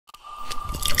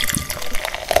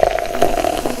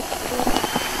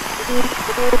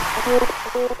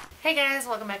Hey guys,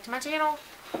 welcome back to my channel.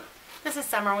 This is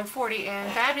Summer with 40 and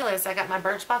Fabulous. I got my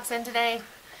BirchBox in today.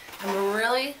 I'm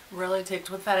really ticked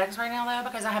with FedEx right now though,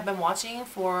 because I have been watching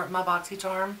for my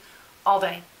BoxyCharm all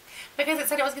day. Because it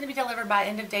said it was going to be delivered by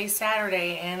end of day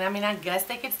Saturday, and I mean, I guess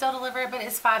they could still deliver it, but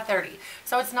it's 5:30,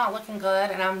 so it's not looking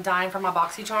good, and I'm dying for my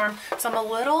BoxyCharm, so I'm a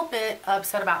little bit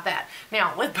upset about that.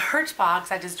 Now, with BirchBox,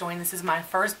 I just joined. This is my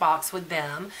first box with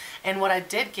them, and what I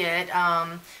did get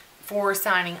for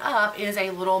signing up is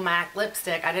a little MAC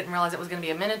lipstick. I didn't realize it was going to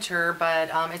be a miniature, but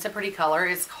it's a pretty color.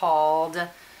 It's called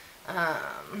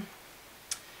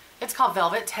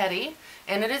Velvet Teddy.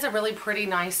 And it is a really pretty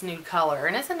nice nude color.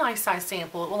 And it's a nice size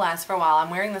sample. It will last for a while. I'm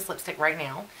wearing this lipstick right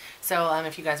now. So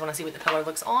if you guys want to see what the color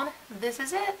looks on, this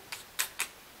is it.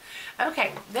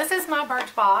 Okay, this is my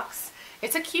BirchBox.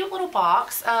 It's a cute little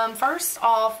box. First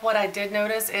off, what I did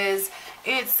notice is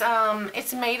it's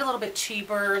made a little bit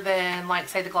cheaper than, like,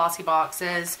 say, the glossy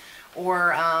boxes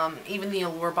or even the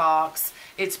Allure box.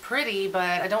 It's pretty,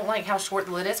 but I don't like how short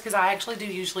the lid is, because I actually do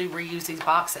usually reuse these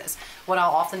boxes. What I'll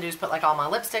often do is put like all my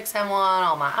lipsticks in one,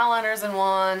 all my eyeliners in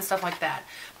one, stuff like that.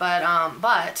 But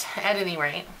at any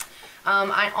rate,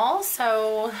 I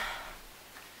also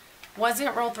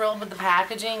wasn't real thrilled with the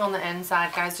packaging on the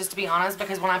inside, guys, just to be honest,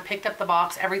 because when I picked up the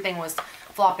box, everything was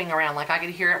flopping around. Like, I could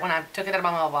hear it when I took it out of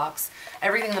my mailbox.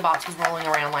 Everything in the box was rolling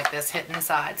around like this, hitting the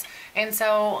sides. And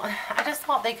so I just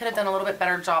thought they could have done a little bit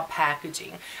better job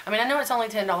packaging. I mean, I know it's only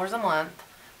 $10 a month,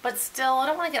 but still, I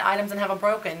don't want to get items and have them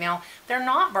broken. Now, they're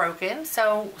not broken,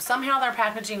 so somehow their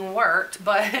packaging worked,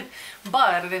 but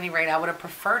at any rate, I would have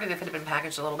preferred it if it had been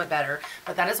packaged a little bit better.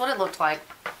 But that is what it looked like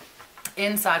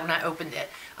inside when I opened it.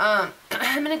 I'm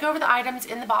going to go over the items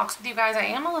in the box with you guys. I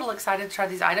am a little excited to try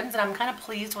these items, and I'm kind of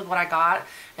pleased with what I got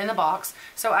in the box.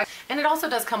 And it also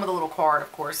does come with a little card,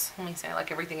 of course. Let me say,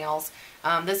 like everything else.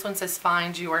 This one says,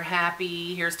 "Find your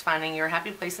happy. Here's to finding your happy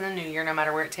place in the new year, no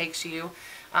matter where it takes you.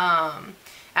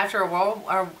 After a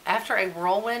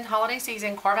whirlwind holiday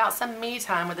season, carve out some me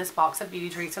time with this box of beauty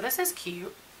treats." So this is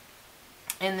cute.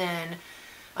 And then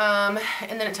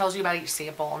it tells you about each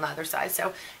sample on the other side.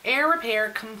 So, air repair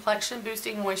complexion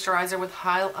boosting moisturizer with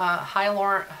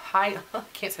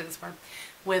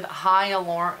with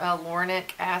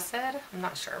hyaluronic acid. I'm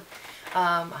not sure.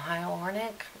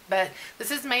 Hyaluronic. But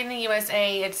this is made in the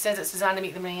USA. It says it's designed to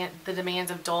meet the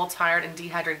demands of dull, tired, and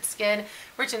dehydrated skin.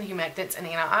 Rich in humectants and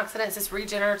antioxidants, this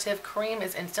regenerative cream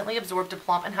is instantly absorbed to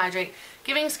plump and hydrate,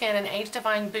 giving skin an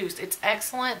age-defying boost. It's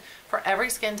excellent for every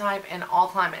skin type and all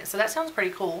climates. So that sounds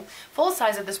pretty cool. Full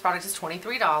size of this product is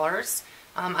 $23.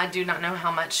 I do not know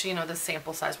how much, the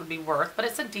sample size would be worth, but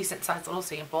it's a decent sized little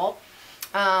sample.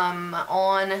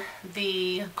 On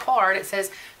the card it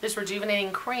says, "This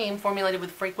rejuvenating cream, formulated with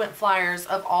frequent flyers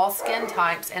of all skin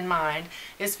types in mind,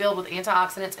 is filled with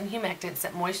antioxidants and humectants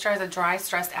that moisturize a dry,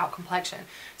 stressed out complexion."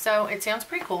 So it sounds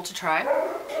pretty cool to try.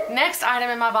 Next item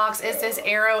in my box is this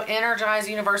Aero Energize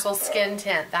Universal Skin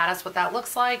Tint. That is what that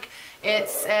looks like. It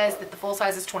says that the full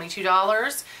size is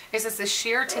 $22. It says the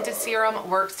sheer tinted serum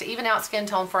works to even out skin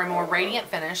tone for a more radiant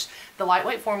finish. The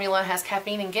lightweight formula has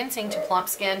caffeine and ginseng to plump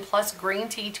skin, plus green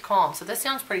tea to calm. So this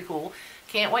sounds pretty cool.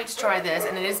 Can't wait to try this,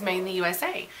 and it is made in the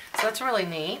USA. So that's really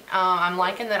neat. I'm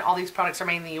liking that all these products are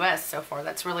made in the US so far.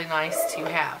 That's really nice to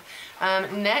have.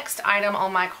 Next item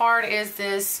on my card is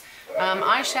this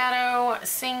eyeshadow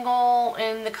single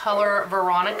in the color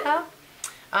Veronica.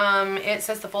 It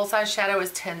says the full-size shadow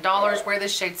is $10. Wear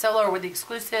this shade solo or with the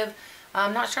exclusive.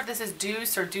 I'm not sure if this is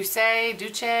Deuce or Duce.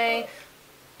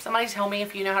 Somebody tell me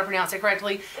if you know how to pronounce it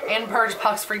correctly. And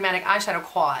BirchBox Free Matic Eyeshadow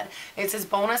Quad. It says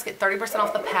bonus, get 30%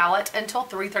 off the palette until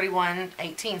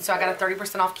 3/31/18. So I got a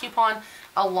 30% off coupon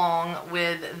along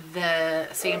with the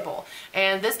sample.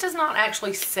 And this does not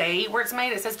actually say where it's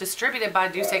made. It says distributed by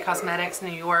Duce Cosmetics,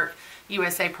 New York,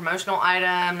 USA, promotional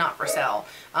item, not for sale.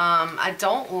 I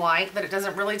don't like that it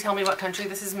doesn't really tell me what country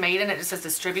this is made in. It just says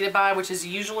distributed by, which is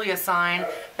usually a sign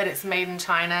that it's made in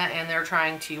China, and they're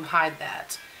trying to hide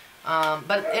that.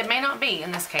 But it may not be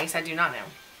in this case. I do not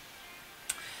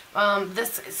know.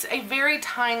 This is a very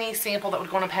tiny sample that would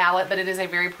go on a palette, but it is a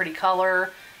very pretty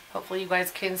color. Hopefully you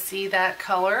guys can see that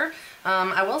color.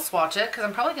 I will swatch it because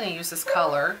I'm probably going to use this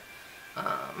color.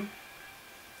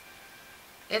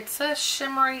 It's a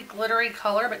shimmery, glittery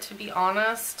color, but to be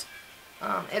honest,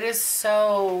 it is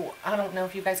so, I don't know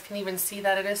if you guys can even see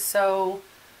that. It is so,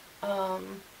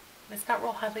 it's not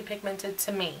real highly pigmented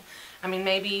to me. I mean,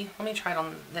 maybe, let me try it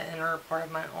on the inner part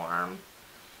of my arm,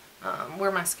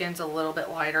 where my skin's a little bit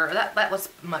lighter. That looks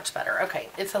much better. Okay,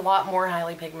 it's a lot more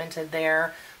highly pigmented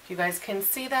there. If you guys can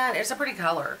see that, it's a pretty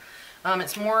color.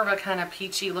 It's more of a kind of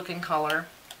peachy looking color.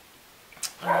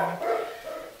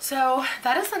 So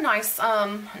that is a nice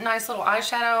nice little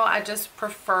eyeshadow. I just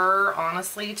prefer,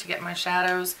 honestly, to get my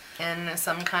shadows in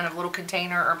some kind of little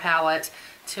container or palette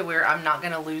to where I'm not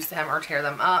going to lose them or tear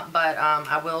them up, but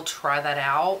I will try that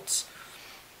out.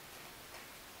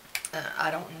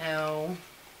 I don't know.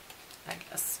 I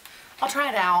guess I'll try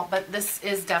it out, but this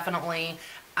is definitely,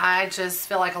 I just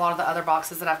feel like a lot of the other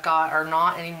boxes that I've got are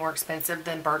not any more expensive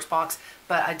than Birchbox,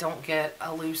 but I don't get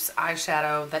a loose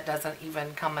eyeshadow that doesn't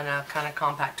even come in a kind of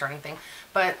compact or anything.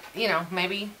 But, you know,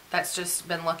 maybe that's just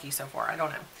been lucky so far. I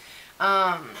don't know.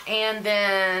 And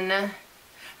then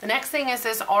the next thing is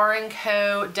this R &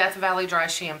 Co. Death Valley Dry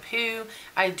Shampoo.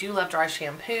 I do love dry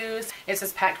shampoos. It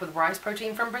says packed with rice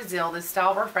protein from Brazil. This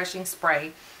style refreshing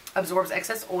spray absorbs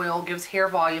excess oil, gives hair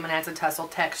volume, and adds a tussle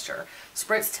texture.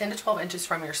 Spritz 10 to 12 inches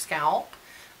from your scalp.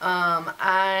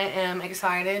 I am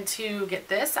excited to get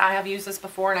this. I have used this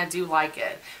before and I do like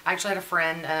it. I actually had a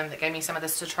friend that gave me some of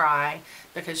this to try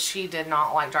because she did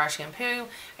not like dry shampoo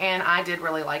and I did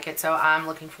really like it, so I'm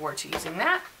looking forward to using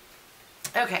that.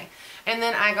 Okay, and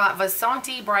then I got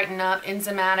Vasanti Brighten Up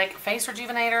Enzymatic Face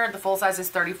Rejuvenator. The full size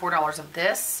is $34 of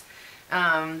this.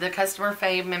 The customer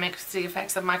fave mimics the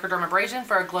effects of microdermabrasion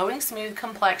for a glowing, smooth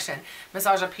complexion.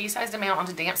 Massage a pea-sized amount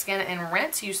onto damp skin and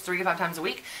rinse. Use 3 to 5 times a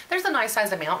week. There's a nice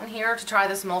sized amount in here to try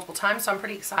this multiple times, so I'm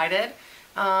pretty excited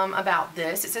about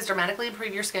this. It says dramatically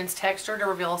improve your skin's texture to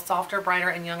reveal a softer, brighter,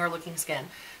 and younger looking skin.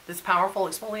 This powerful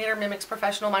exfoliator mimics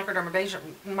professional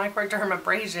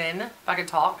microdermabrasion, if I could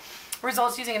talk,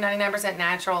 results using a 99%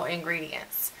 natural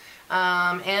ingredients.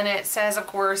 And it says, of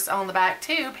course, on the back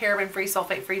too, paraben-free,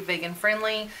 sulfate-free,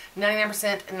 vegan-friendly,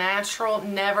 99% natural,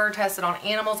 never tested on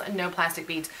animals, and no plastic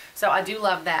beads. So I do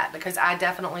love that because I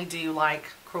definitely do like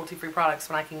cruelty-free products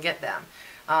when I can get them.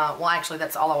 Well, actually,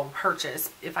 that's all I will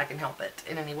purchase if I can help it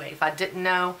in any way. If I didn't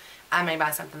know, I may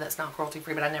buy something that's not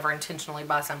cruelty-free, but I never intentionally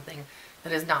buy something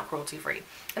that is not cruelty-free.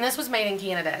 And this was made in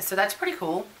Canada, so that's pretty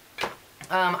cool.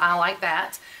 I like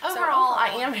that. Overall, I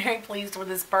am very pleased with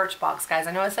this Birchbox, guys.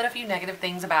 I know I said a few negative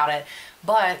things about it,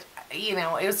 but, you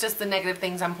know, it was just the negative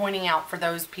things I'm pointing out for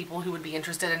those people who would be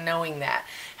interested in knowing that.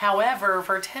 However,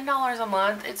 for $10 a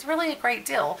month, it's really a great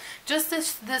deal. Just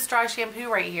this dry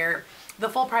shampoo right here, the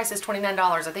full price is $29.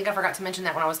 I think I forgot to mention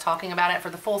that when I was talking about it for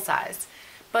the full size.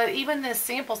 But even this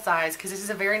sample size, because this is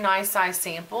a very nice size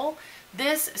sample,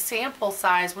 this sample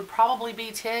size would probably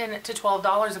be $10 to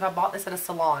 $12 if I bought this at a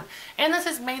salon. And this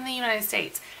is made in the United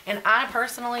States. And I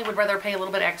personally would rather pay a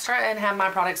little bit extra and have my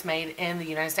products made in the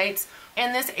United States.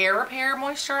 And this Air Repair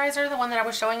moisturizer, the one that I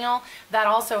was showing y'all, that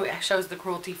also shows the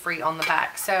cruelty-free on the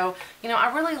back. So, you know,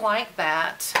 I really like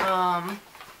that.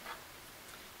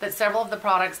 That several of the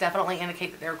products definitely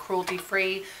indicate that they're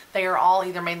cruelty-free. They are all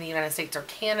either made in the United States or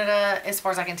Canada, as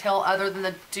far as I can tell, other than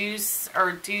the Douce,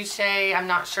 I'm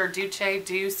not sure, Douce,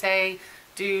 the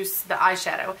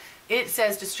eyeshadow. It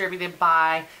says distributed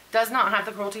by, does not have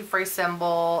the cruelty-free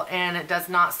symbol, and it does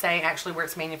not say actually where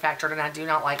it's manufactured, and I do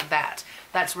not like that.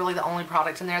 That's really the only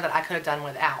product in there that I could have done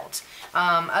without.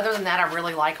 Other than that, I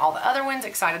really like all the other ones.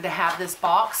 Excited to have this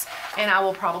box, and I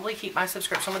will probably keep my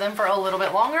subscription with them for a little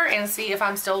bit longer and see if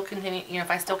I'm still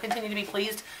if I still continue to be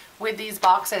pleased with these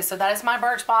boxes. So that is my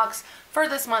Birchbox for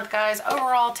this month, guys.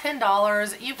 Overall,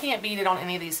 $10. You can't beat it on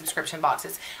any of these subscription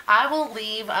boxes. I will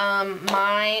leave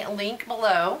my link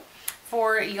below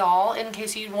for y'all in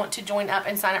case you want to join up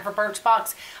and sign up for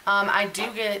Birchbox. I do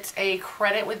get a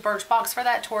credit with Birchbox for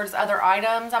that towards other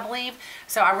items, I believe.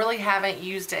 So I really haven't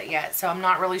used it yet, so I'm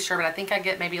not really sure, but I think I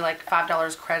get maybe like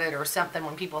 $5 credit or something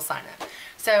when people sign up.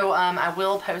 So I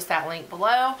will post that link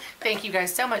below. Thank you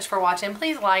guys so much for watching.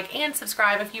 Please like and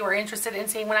subscribe if you are interested in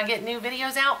seeing when I get new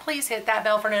videos out. Please hit that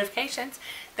bell for notifications.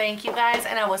 Thank you guys,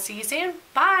 and I will see you soon.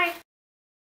 Bye!